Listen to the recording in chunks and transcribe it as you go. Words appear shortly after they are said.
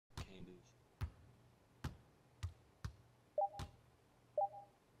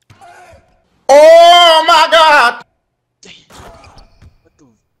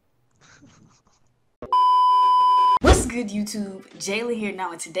good, YouTube? Jaylaa here.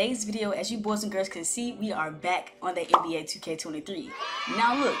 Now in today's video, as you boys and girls can see, we are back on the NBA 2K23.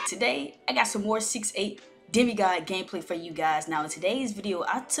 Now look, today I got some more 6'8" demi-god gameplay for you guys. Now in today's video,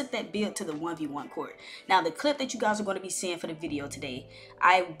 I took that build to the 1v1 court. Now the clip that you guys are going to be seeing for the video today,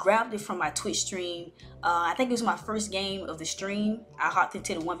 I grabbed it from my Twitch stream. I think it was my first game of the stream. I hopped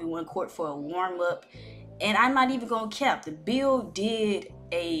into the 1v1 court for a warm-up, and I'm not even going to cap. The build did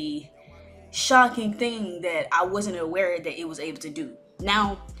a shocking thing that I wasn't aware that it was able to do.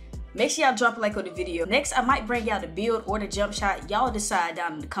 Now, make sure y'all drop a like on the video. Next, I might bring out the build or the jump shot. Y'all decide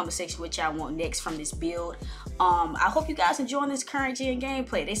down in the comment section what y'all want next from this build. I hope you guys enjoying this current gen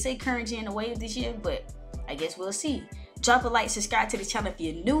gameplay. They say current gen a wave this year, but I guess we'll see. Drop a like, subscribe to the channel if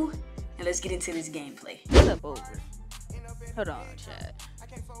you're new, and let's get into this gameplay. What's up, over? Hold on, chat.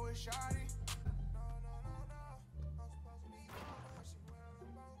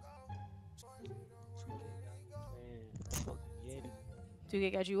 Two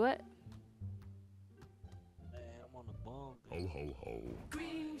got you what? Man, I'm on the bomb. Ho ho ho.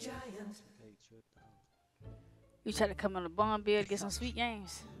 Green Giants. You try to come on the bomb build, get some sweet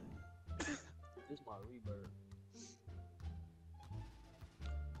games. This my rebirth.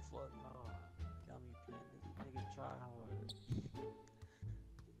 Fuck no. Got me playing this nigga try hard. This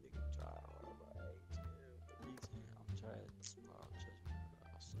nigga try hard, right? I'm trash.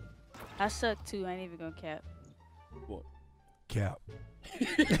 Bro, I suck too, I ain't even gonna cap. What? Cap. Nah,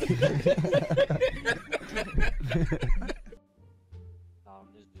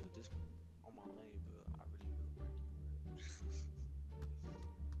 this build, this on my lane, but I really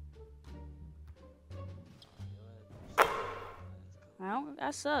will.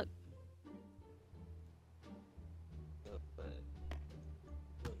 I suck.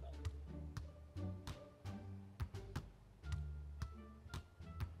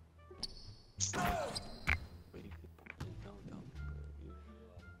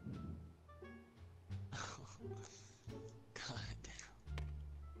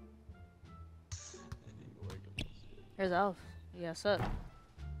 Here's off. Yeah, I suck.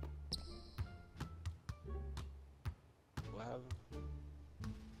 What happened?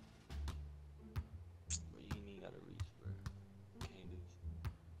 Bro, you ain't even gotta reach, bro. Can't do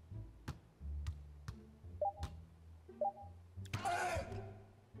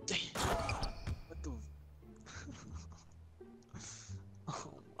shit. Damn. What the?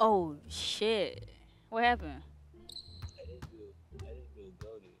 Oh shit. What happened? I didn't build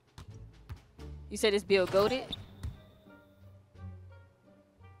goated. You said this build goated?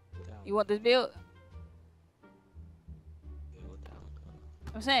 You want this build?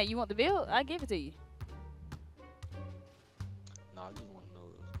 I'm saying, you want the build? I give it to you. Nah, I just want to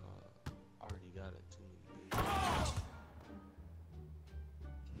know if I already got it too many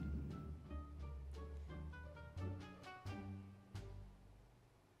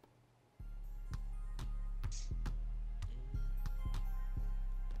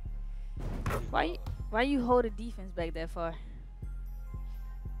builds. Why you hold the defense back that far?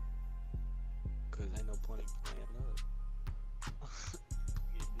 Cause ain't no point in playing up.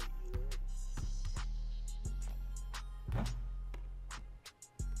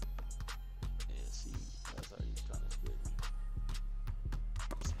 Yeah, see, that's how you trying to split me.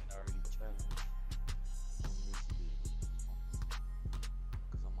 This ain't already traveling. I'm used to it.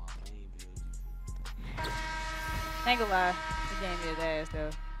 Cause I'm on main build. Ain't gonna lie, this game is ass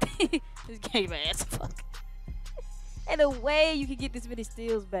though. This game ass fuck. Ain't no way you can get this many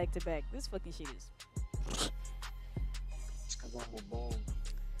steals back to back. This fucking shit is. It's cause I'm a bomb.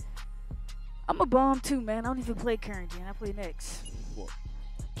 I'm a bomb too, man. I don't even play current gen. I play next. What?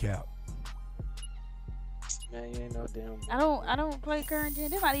 Cap. Man, you ain't no damn bomb. I don't play current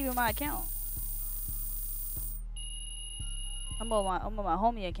gen. They're not even my account. I'm on my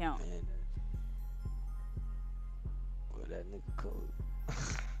homie account. Man, well, that nigga cold.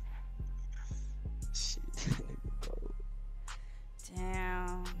 Shit, that nigga cold.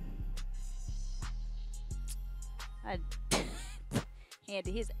 Damn. I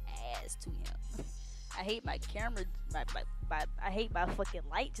handed his ass to him. I hate my camera. I hate my fucking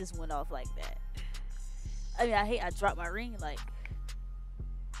light just went off like that. I mean, I dropped my ring like.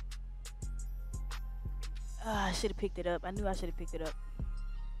 I should have picked it up. I knew I should have picked it up.